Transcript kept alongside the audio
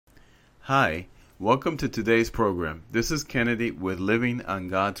Hi, welcome to today's program. This is Kennedy with Living on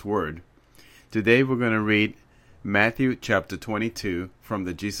God's Word. Today we're going to read Matthew chapter 22 from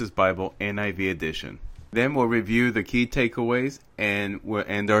the Jesus Bible NIV edition. Then we'll review the key takeaways and we'll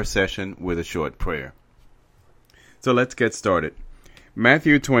end our session with a short prayer. So let's get started.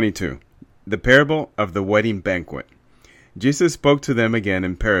 Matthew 22, the parable of the wedding banquet. Jesus spoke to them again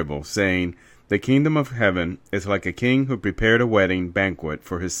in parable, saying, "The kingdom of heaven is like a king who prepared a wedding banquet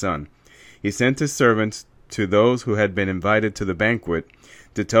for his son. He sent his servants to those who had been invited to the banquet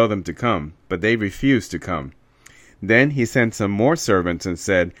to tell them to come, but they refused to come. Then he sent some more servants and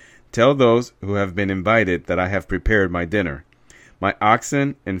said, 'Tell those who have been invited that I have prepared my dinner. My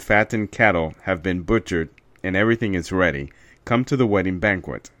oxen and fattened cattle have been butchered, and everything is ready. Come to the wedding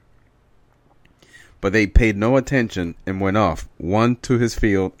banquet.' But they paid no attention and went off, one to his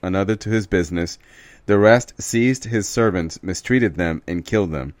field, another to his business. The rest seized his servants, mistreated them, and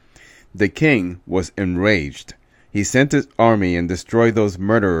killed them. The king was enraged. He sent his army and destroyed those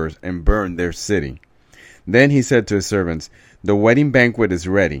murderers and burned their city. Then he said to his servants, 'The wedding banquet is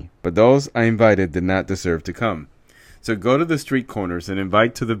ready, but those I invited did not deserve to come. So go to the street corners and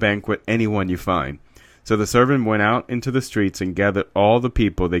invite to the banquet anyone you find.' So the servant went out into the streets and gathered all the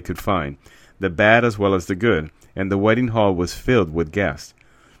people they could find, the bad as well as the good, and the wedding hall was filled with guests.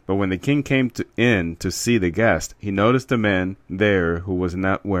 But when the king came in to see the guest, he noticed a man there who was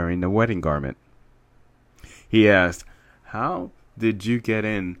not wearing a wedding garment. He asked, 'How did you get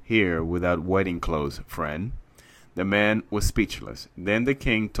in here without wedding clothes, friend?' The man was speechless. Then the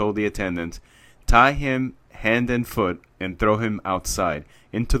king told the attendants, 'Tie him hand and foot and throw him outside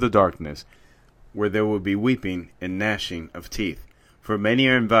into the darkness, where there will be weeping and gnashing of teeth. For many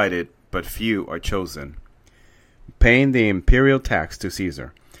are invited, but few are chosen.' Paying the imperial tax to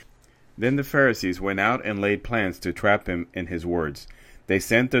Caesar. Then the Pharisees went out and laid plans to trap him in his words. They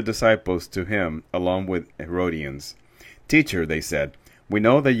sent their disciples to him along with Herodians. 'Teacher,' they said, 'we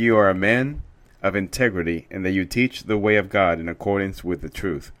know that you are a man of integrity and that you teach the way of God in accordance with the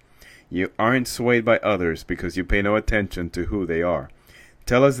truth. You aren't swayed by others because you pay no attention to who they are.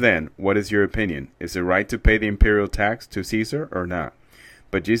 Tell us then, what is your opinion? Is it right to pay the imperial tax to Caesar or not?'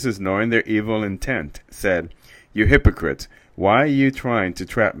 But Jesus, knowing their evil intent, said, 'You hypocrites, why are you trying to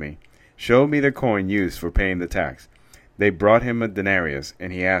trap me? Show me the coin used for paying the tax.' They brought him a denarius,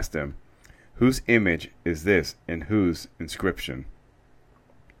 and he asked them, 'Whose image is this and whose inscription?'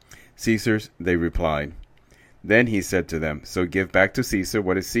 'Caesar's,' they replied. Then he said to them, 'So give back to Caesar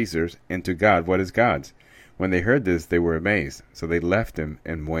what is Caesar's, and to God what is God's.' When they heard this, they were amazed. So they left him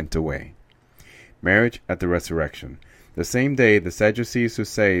and went away." Marriage at the resurrection. The same day, the Sadducees who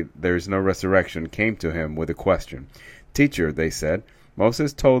say there is no resurrection came to him with a question. "Teacher," they said,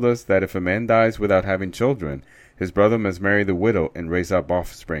 "Moses told us that if a man dies without having children, his brother must marry the widow and raise up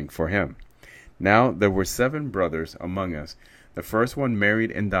offspring for him. Now there were 7 brothers among us. The first one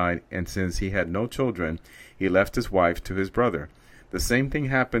married and died, and since he had no children, he left his wife to his brother. The same thing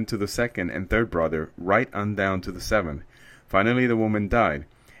happened to the second and third brother, right on down to the 7th. Finally the woman died.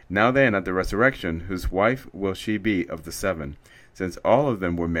 Now then, at the resurrection, whose wife will she be of the 7, since all of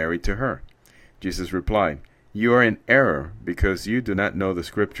them were married to her?" Jesus replied, "You are in error, because you do not know the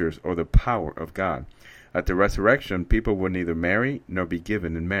Scriptures or the power of God. At the resurrection, people will neither marry nor be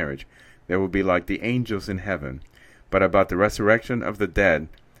given in marriage. They will be like the angels in heaven. But about the resurrection of the dead,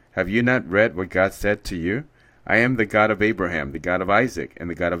 have you not read what God said to you? 'I am the God of Abraham, the God of Isaac, and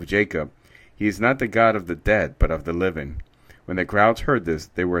the God of Jacob.' He is not the God of the dead, but of the living." When the crowds heard this,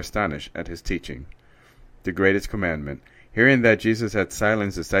 they were astonished at his teaching. The greatest commandment. Hearing that Jesus had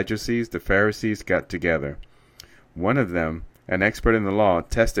silenced the Sadducees, the Pharisees got together. One of them, an expert in the law,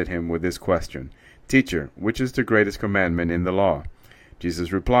 tested him with this question, "Teacher, which is the greatest commandment in the law?"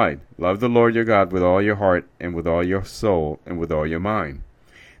 Jesus replied, "Love the Lord your God with all your heart, and with all your soul, and with all your mind.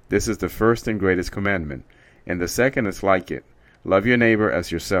 This is the first and greatest commandment. And the second is like it. Love your neighbor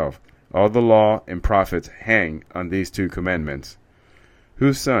as yourself. All the law and prophets hang on these 2 commandments."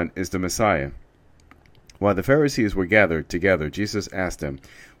 Whose son is the Messiah? While the Pharisees were gathered together, Jesus asked them,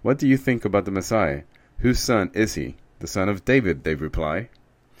 "What do you think about the Messiah? Whose son is he?" "The son of David," they replied.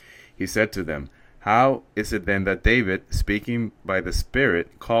 He said to them, "How is it then that David, speaking by the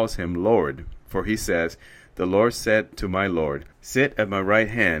Spirit, calls him Lord? For he says, 'The Lord said to my Lord, sit at my right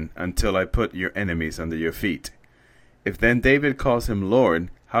hand until I put your enemies under your feet.' If then David calls him Lord,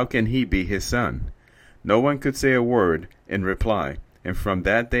 how can he be his son?" No one could say a word in reply, and from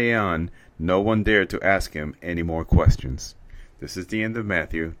that day on, no one dared to ask him any more questions. This is the end of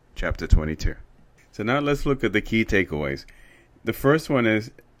Matthew chapter 22. So now let's look at the key takeaways. The first one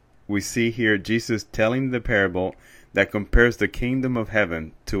is we see here Jesus telling the parable that compares the kingdom of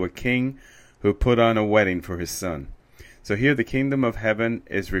heaven to a king who put on a wedding for his son. So here the kingdom of heaven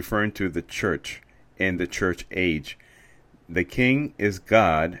is referring to the church in the church age. The king is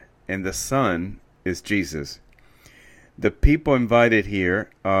God and the son is Jesus. The people invited here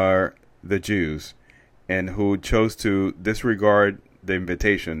are the Jews, and who chose to disregard the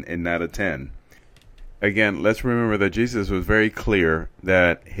invitation and not attend. Again, let's remember that Jesus was very clear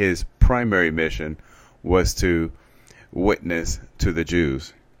that his primary mission was to witness to the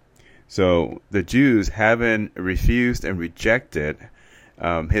Jews. So the Jews, having refused and rejected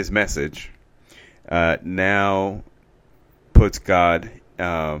his message, now puts God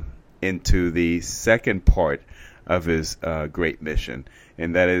into the second part of his great mission,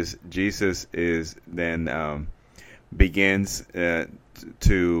 and that is Jesus is then begins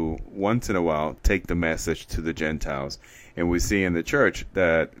to once in a while take the message to the Gentiles. And we see in the church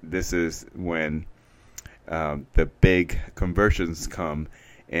that this is when the big conversions come,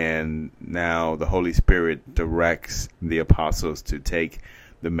 and now the Holy Spirit directs the apostles to take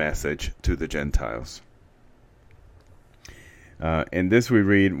the message to the Gentiles. In this we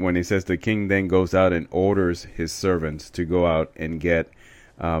read when he says the king then goes out and orders his servants to go out and get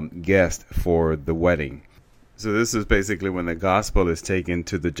guests for the wedding. So this is basically when the gospel is taken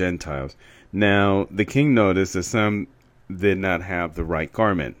to the Gentiles. Now, the king noticed that some did not have the right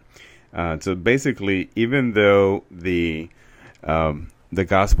garment. So basically, even though the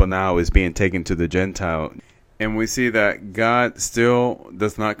gospel now is being taken to the Gentile, and we see that God still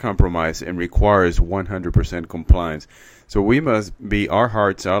does not compromise and requires 100% compliance. So we must be, our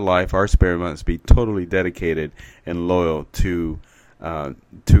hearts, our life, our spirit must be totally dedicated and loyal to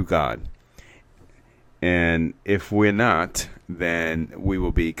God. And if we're not, then we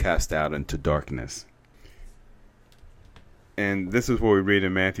will be cast out into darkness. And this is what we read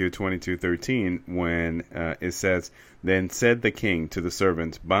in Matthew 22:13 when it says, "Then said the king to the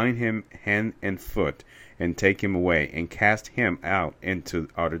servants, bind him hand and foot, and take him away, and cast him out into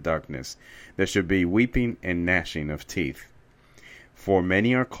outer darkness. There should be weeping and gnashing of teeth. For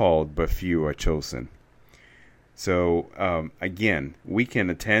many are called, but few are chosen." So, again, we can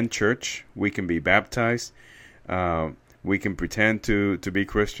attend church, we can be baptized, we can pretend to be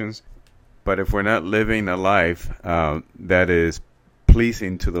Christians, but if we're not living a life that is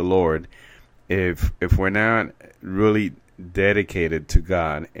pleasing to the Lord, if we're not really dedicated to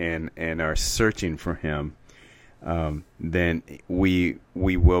God and are searching for Him, then we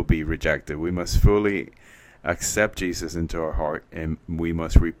will be rejected. We must fully accept Jesus into our heart, and we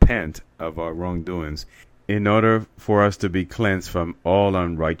must repent of our wrongdoings in order for us to be cleansed from all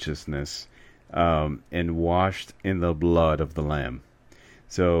unrighteousness and washed in the blood of the Lamb.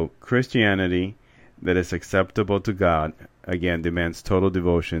 So Christianity that is acceptable to God, again, demands total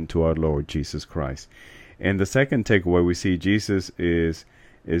devotion to our Lord Jesus Christ. And the second takeaway, we see Jesus is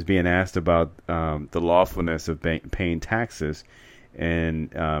being asked about the lawfulness of paying taxes. In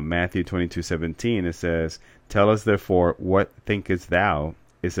Matthew 22:17, it says, "Tell us therefore, what thinkest thou?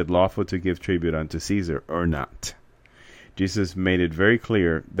 Is it lawful to give tribute unto Caesar or not?" Jesus made it very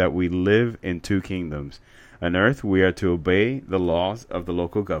clear that we live in two kingdoms. On earth, we are to obey the laws of the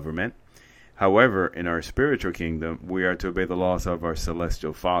local government. However, in our spiritual kingdom, we are to obey the laws of our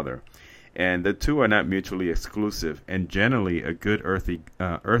celestial Father. And the two are not mutually exclusive. And generally, a good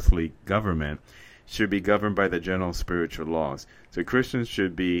earthly government should be governed by the general spiritual laws. So Christians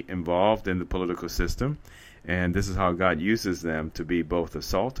should be involved in the political system. And this is how God uses them to be both the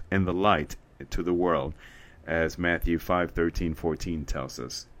salt and the light to the world, as Matthew 5:13-14 tells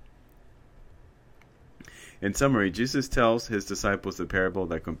us. In summary, Jesus tells his disciples the parable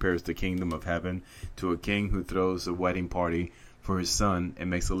that compares the kingdom of heaven to a king who throws a wedding party for his son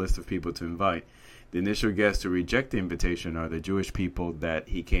and makes a list of people to invite. The initial guests to reject the invitation are the Jewish people that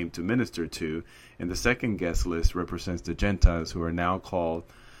he came to minister to, and the second guest list represents the Gentiles who are now called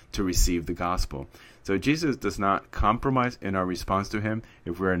to receive the gospel. So Jesus does not compromise in our response to him.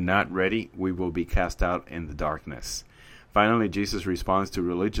 If we are not ready, we will be cast out in the darkness. Finally, Jesus responds to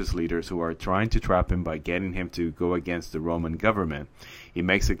religious leaders who are trying to trap him by getting him to go against the Roman government. He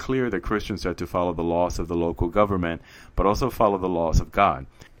makes it clear that Christians are to follow the laws of the local government, but also follow the laws of God.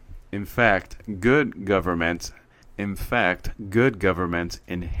 In fact, good governments inherently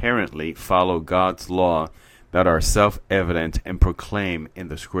follow God's law that are self-evident and proclaimed in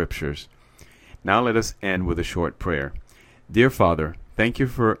the Scriptures. Now let us end with a short prayer. Dear Father, thank you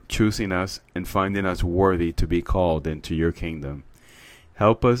for choosing us and finding us worthy to be called into your kingdom.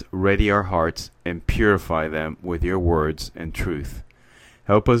 Help us ready our hearts and purify them with your words and truth.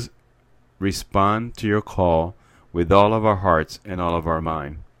 Help us respond to your call with all of our hearts and all of our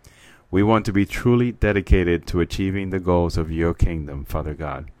mind. We want to be truly dedicated to achieving the goals of your kingdom, Father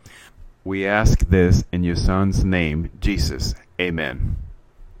God. We ask this in your Son's name, Jesus. Amen.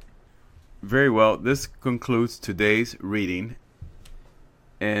 Very well, this concludes today's reading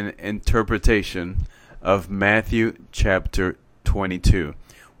and interpretation of Matthew chapter 22.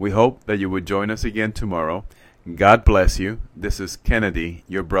 We hope that you would join us again tomorrow. God bless you. This is Kennedy,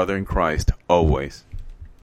 your brother in Christ, always.